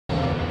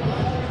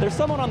There's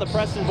someone on the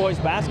Preston Boys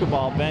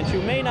Basketball bench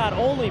who may not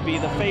only be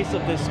the face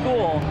of this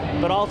school,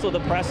 but also the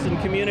Preston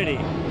community.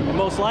 And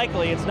most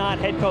likely it's not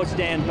head coach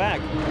Dan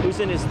Beck, who's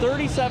in his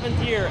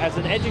 37th year as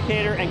an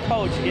educator and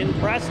coach in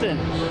Preston.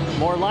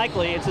 More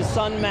likely it's his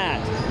son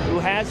Matt, who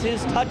has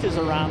his touches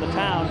around the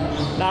town,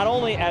 not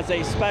only as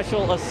a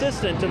special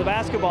assistant to the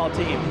basketball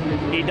team.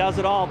 He does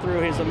it all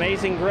through his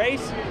amazing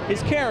grace,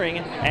 his caring,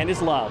 and his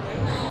love.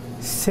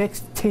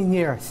 16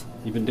 years.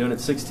 You've been doing it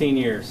 16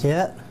 years.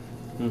 Yeah.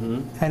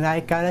 And I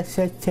got a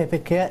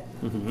certificate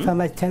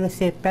from a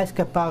Tennessee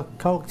basketball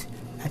coach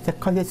at the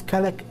college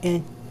clinic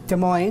in Des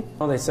Moines.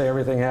 Well, they say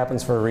everything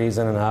happens for a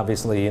reason, and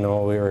obviously, you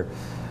know, we were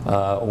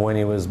when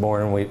he was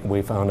born,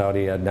 we found out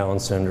he had Down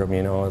syndrome.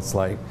 You know, it's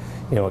like,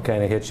 you know, it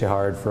kind of hits you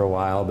hard for a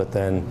while, but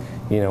then,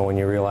 you know, when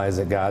you realize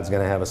that God's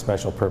going to have a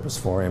special purpose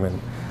for him,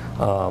 and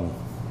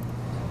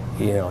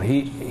you know,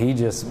 he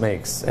just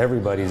makes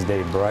everybody's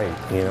day bright.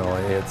 You know,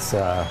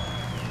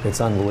 it's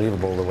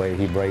unbelievable the way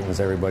he brightens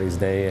everybody's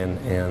day, and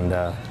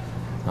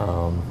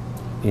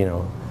you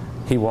know,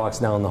 he walks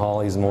down the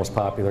hall, he's the most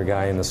popular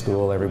guy in the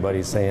school,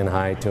 everybody's saying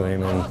hi to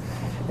him, and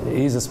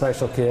he's a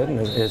special kid, and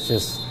it's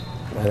just,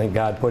 I think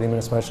God put him in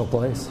a special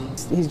place.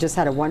 He's just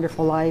had a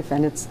wonderful life,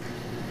 and it's,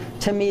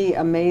 to me,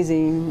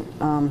 amazing,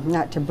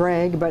 not to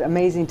brag, but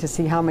amazing to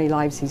see how many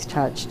lives he's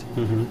touched.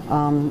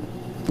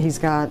 He's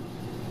got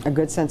a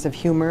good sense of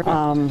humor,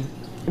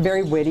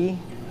 very witty,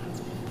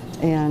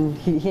 and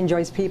he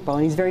enjoys people,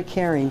 and he's very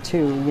caring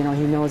too. You know,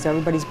 he knows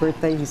everybody's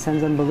birthday, he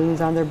sends them balloons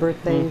on their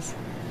birthdays,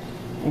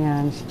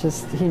 and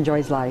just, he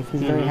enjoys life.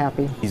 He's very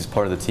happy. He's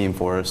part of the team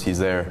for us. He's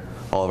there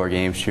all of our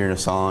games, cheering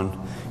us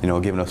on, you know,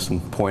 giving us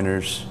some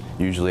pointers.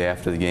 Usually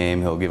after the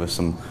game, he'll give us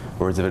some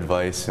words of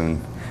advice,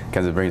 and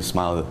kind of brings a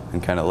smile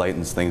and kind of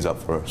lightens things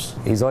up for us.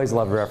 He's always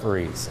loved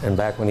referees, and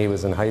back when he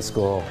was in high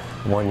school,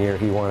 one year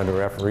he wanted a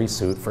referee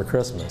suit for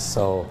Christmas.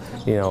 So,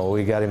 you know,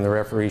 we got him the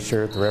referee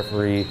shirt, the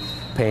referee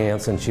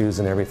pants and shoes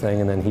and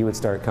everything, and then he would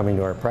start coming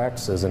to our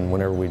practices, and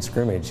whenever we'd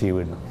scrimmage, he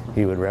would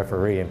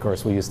referee. And of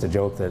course, we used to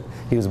joke that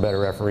he was a better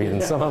referee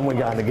than some of them we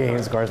got in the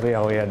games. Of course, we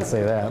had to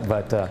say that.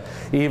 But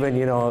even,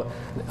 you know,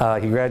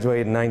 he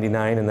graduated in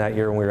 '99, and that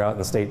year when we were out in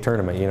the state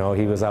tournament, you know,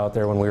 he was out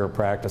there when we were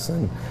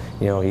practicing.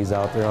 You know, he's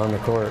out there on the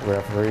court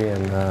referee,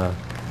 and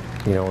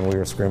you know, when we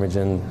were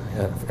scrimmaging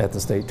at the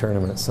state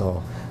tournament.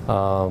 So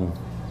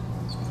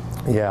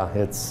yeah,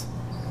 it's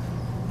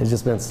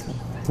just been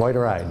quite a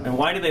ride. And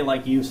why do they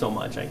like you so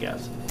much, I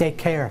guess? They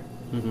care.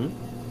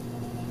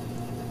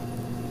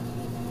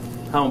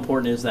 How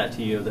important is that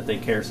to you, that they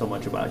care so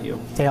much about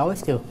you? They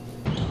always do.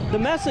 The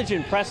message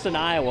in Preston,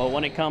 Iowa,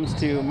 when it comes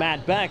to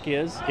Matt Beck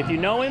is, if you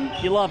know him,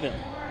 you love him.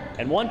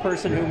 And one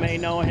person who may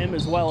know him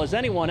as well as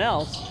anyone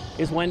else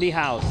is Wendy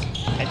House.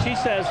 And she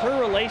says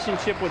her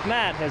relationship with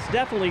Matt has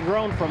definitely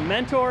grown from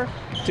mentor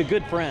to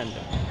good friend.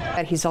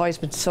 And he's always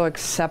been so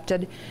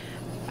accepted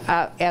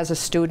as a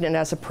student and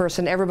as a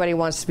person. Everybody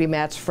wants to be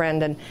Matt's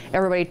friend, and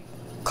everybody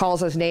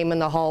calls his name in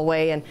the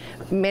hallway, and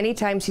many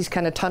times he's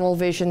kind of tunnel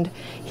visioned.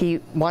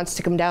 He wants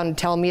to come down and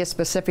tell me a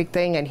specific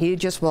thing, and he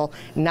just will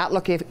not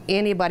look at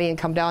anybody and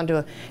come down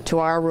to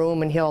our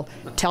room, and he'll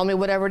tell me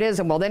whatever it is,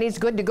 and well, then he's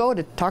good to go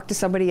to talk to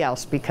somebody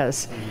else,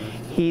 because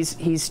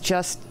he's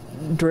just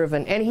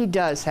driven, and he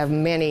does have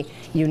many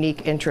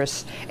unique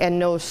interests and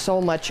knows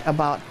so much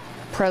about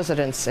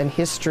presidents and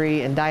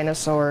history and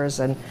dinosaurs.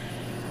 And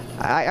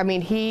I mean,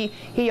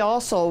 he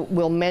also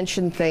will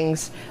mention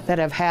things that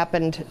have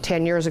happened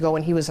 10 years ago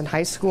when he was in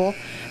high school,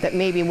 that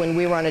maybe when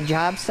we were on a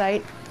job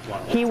site,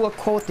 he will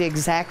quote the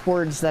exact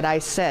words that I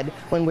said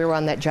when we were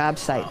on that job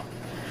site.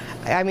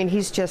 I mean,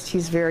 he's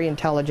very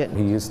intelligent.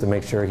 He used to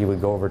make sure he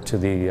would go over to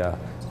the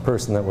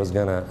person that was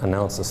going to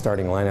announce the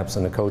starting lineups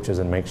and the coaches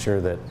and make sure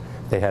that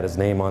they had his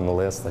name on the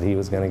list, that he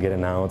was going to get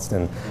announced.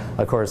 And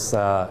of course,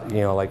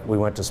 you know, like we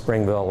went to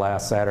Springville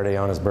last Saturday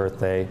on his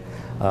birthday.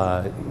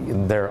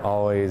 They're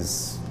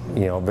always,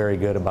 you know, very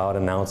good about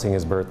announcing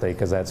his birthday,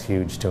 because that's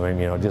huge to him.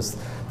 You know, just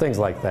things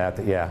like that.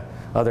 That, yeah,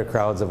 other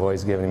crowds have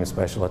always given him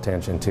special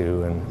attention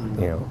to, and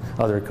you know,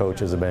 other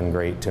coaches have been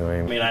great to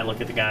him. I mean, I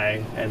look at the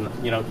guy, and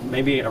you know,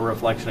 maybe a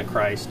reflection of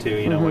Christ too.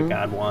 You know, what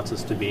God wants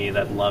us to be,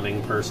 that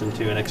loving person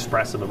too, and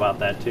expressive about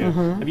that too.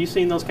 Have you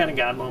seen those kind of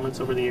God moments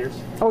over the years?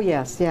 Oh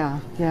yes, yeah.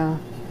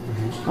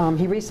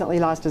 He recently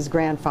lost his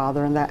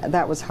grandfather, and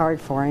that was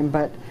hard for him.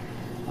 But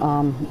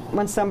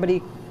when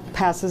somebody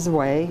passes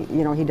away,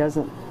 you know, he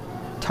doesn't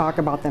talk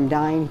about them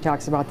dying. He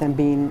talks about them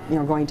being, you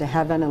know, going to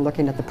heaven and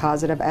looking at the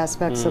positive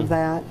aspects of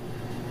that.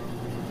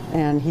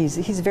 And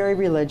he's very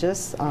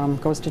religious,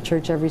 goes to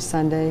church every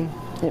Sunday.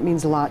 It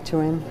means a lot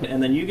to him.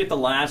 And then you get the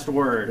last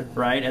word,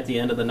 right, at the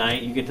end of the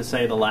night. You get to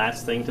say the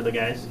last thing to the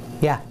guys?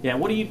 Yeah. Yeah,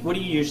 what do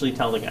you usually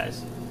tell the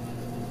guys?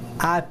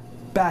 I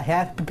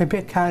have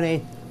been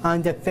counting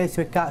on the fish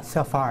we got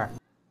so far.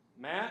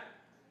 Matt,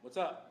 what's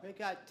up? We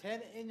got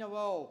 10 in a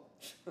row.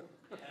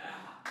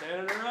 10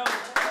 in a row.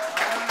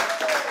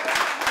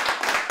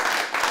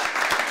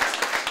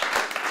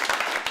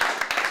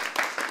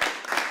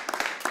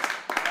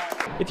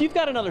 If you've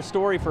got another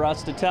story for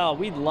us to tell,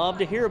 we'd love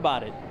to hear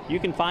about it. You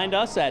can find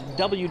us at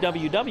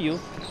www.illowa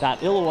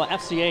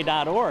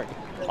www.illowafca.org.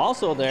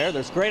 Also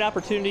there's great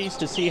opportunities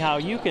to see how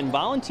you can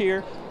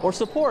volunteer or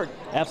support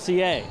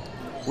FCA.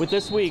 With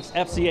this week's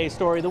FCA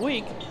Story of the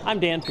Week, I'm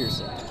Dan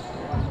Pearson.